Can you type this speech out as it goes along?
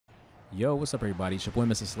Yo, what's up, everybody? It's your boy,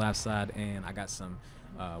 Mr. Slapside, and I got some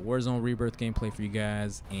Warzone Rebirth gameplay for you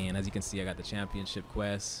guys. And as you can see, I got the championship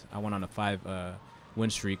quest. I went on a 5-win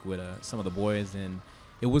streak with some of the boys, and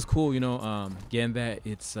it was cool, getting that.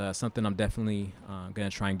 It's something I'm definitely going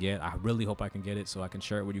to try and get. I really hope I can get it so I can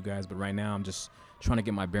share it with you guys. But right now, I'm just trying to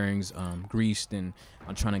get my bearings greased, and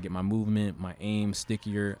I'm trying to get my movement, my aim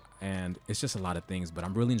stickier, and it's just a lot of things. But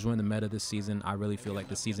I'm really enjoying the meta this season. I really feel like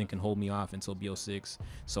this season can hold me off until BO6,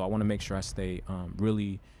 so I want to make sure I stay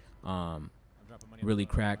really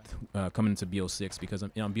cracked coming into BO6, because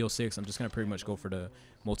on BO6 I'm just gonna pretty much go for the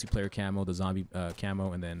multiplayer camo, the zombie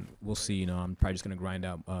camo, and then we'll see. I'm probably just gonna grind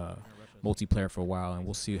out multiplayer for a while, and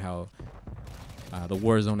we'll see how the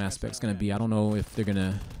Warzone aspect's gonna be. I don't know if they're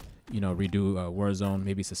gonna redo Warzone.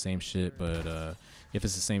 Maybe it's the same shit, but if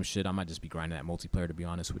it's the same shit, I might just be grinding that multiplayer, to be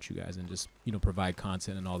honest with you guys, and just provide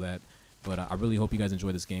content and all that. But I really hope you guys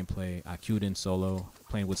enjoy this gameplay. I queued in solo,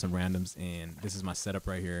 playing with some randoms, and this is my setup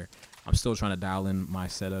right here. I'm still trying to dial in my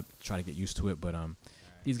setup, try to get used to it, but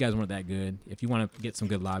these guys weren't that good. If you want to get some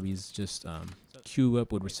good lobbies, just queue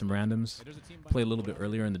up with some randoms, play a little bit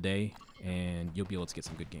earlier in the day, and you'll be able to get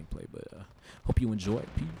some good gameplay. But hope you enjoy.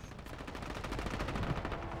 Peace.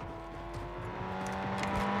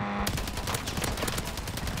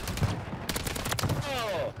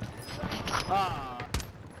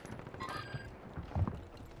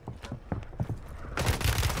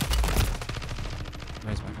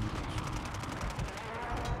 Nice, man.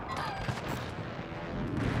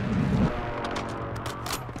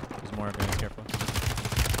 There's more, guys. Careful.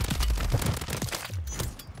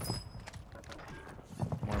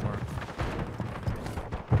 More.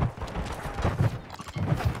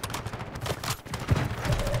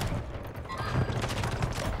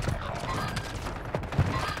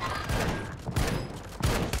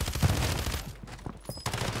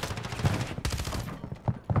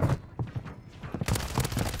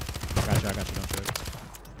 I got you, don't trip.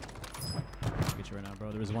 I'll get you right now,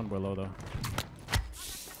 bro. There is one below, though.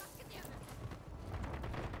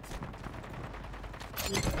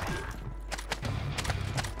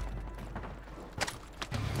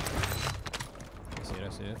 I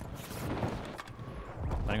see it.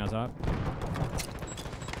 Landing on top.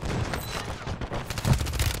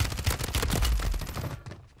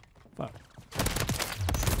 Fuck.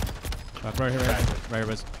 Right here,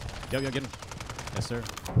 Riz. Yo, get him. Yes, sir.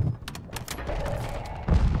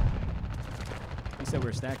 He said we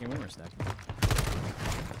were stacking. We weren't stacking.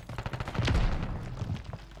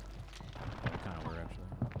 Kind of were, actually.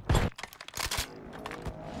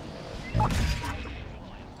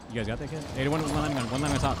 You guys got that kid? 81, one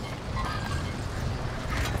line on top.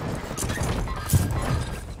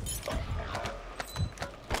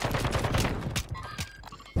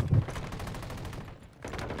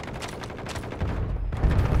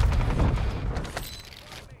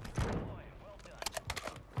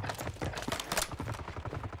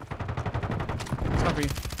 For you.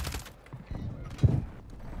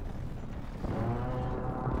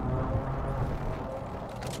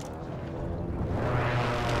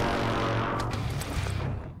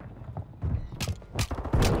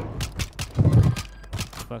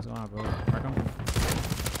 What's going on, bro? Mark him.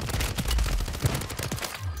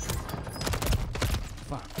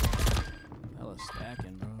 Fuck. Hella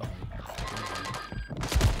stacking, bro.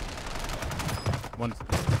 One.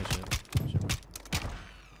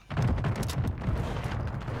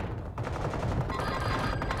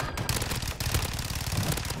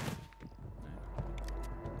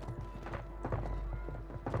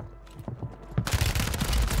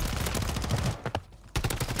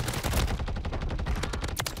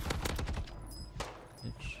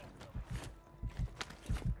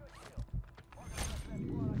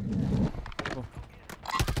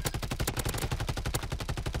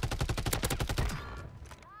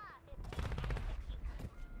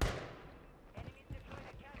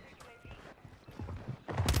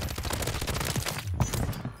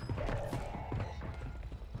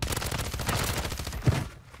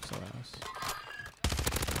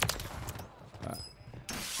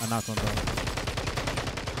 I knocked one, bro.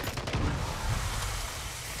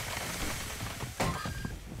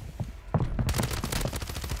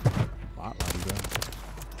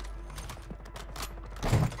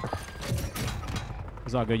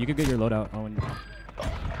 It's all good. You can get your loadout. Oh, when you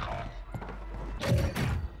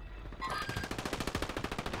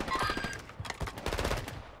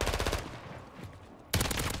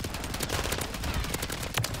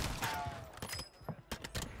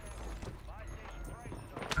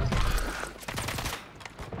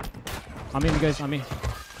on me, you guys, on me.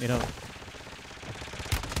 Need help.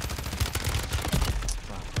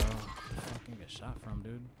 Fuck, bro. Fucking get shot from,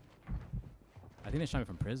 dude. I think they shot me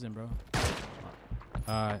from prison, bro.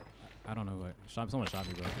 I don't know what. Someone shot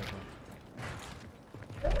me, bro. Okay,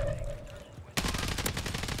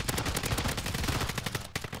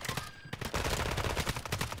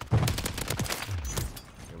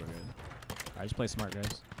 we're good. Alright, just play smart,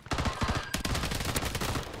 guys.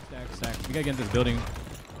 Stack. We gotta get into this building.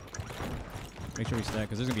 Make sure we stack,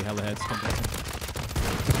 because there's gonna be hella heads. Come back.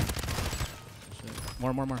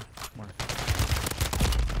 More.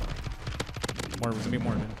 There's gonna be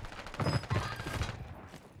more, man.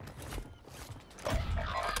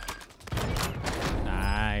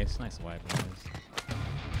 Nice wipe, guys.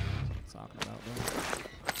 That's what I'm talking about,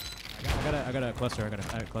 bro. I got a cluster. I got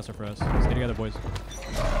a cluster for us. Stay together, boys.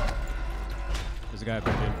 There's a guy up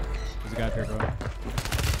here, dude. There's a guy up here, bro.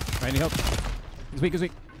 Alright, need help. He's weak.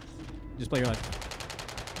 Just play your life.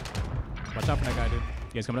 Watch out for that guy, dude.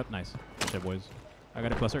 You guys coming up? Nice. Shit, boys. I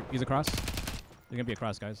got a cluster. He's across. There's gonna be a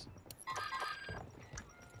cross, guys.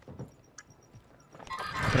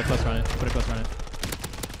 Put a cluster on it.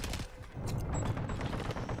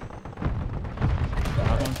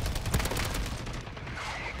 Knock one.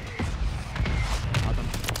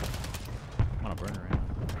 I'm on a burner right now.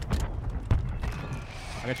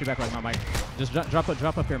 I got you back right now, Mike. Just drop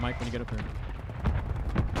up here, Mike, when you get up here.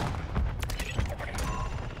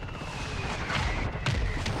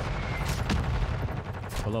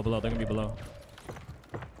 Below. They're gonna be below.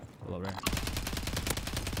 Below, right?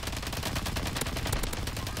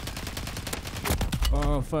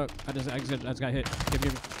 Oh fuck! I just got hit. Give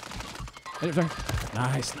me.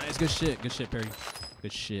 Nice. Good shit, Perry.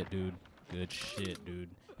 Good shit, dude.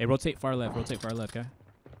 Hey, rotate far left, okay?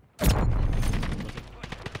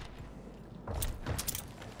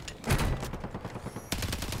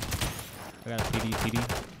 I got a TD.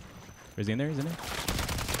 Is he in there? Yeah,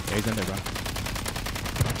 he's in there, bro.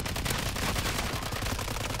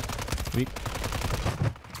 Weak.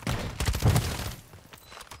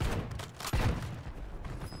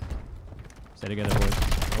 Stay together, boys.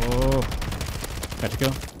 Oh. Got your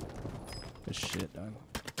kill. Good shit, dog.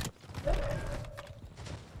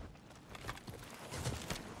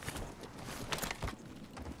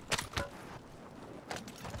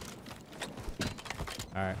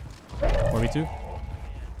 Alright. 4v2.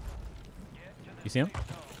 You see him? I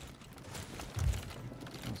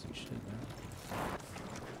don't see shit, man.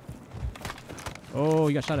 Oh,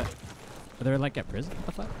 you got shot at. Are they like at prison? What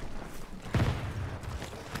the fuck?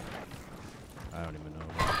 I don't even know.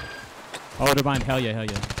 Oh, they're behind. Hell yeah.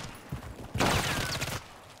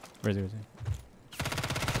 Where is he?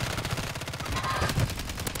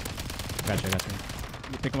 Gotcha.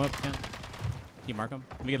 You pick him up, yeah? Can you mark him?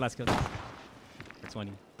 Let me get last kill. For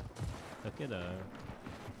 20. Look at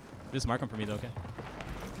just mark him for me though, okay?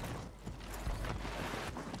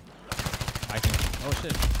 I can. Oh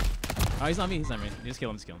shit. Oh, he's not me. Just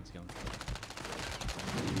kill him. Nice.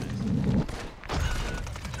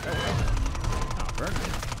 Oh, burn.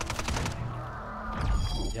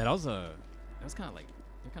 Yeah, that was kind of like,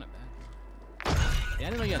 they're kind of bad. Yeah, I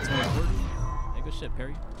didn't know you had 24. Yeah, good shit,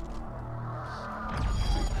 Perry.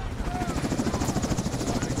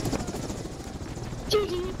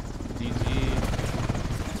 GG.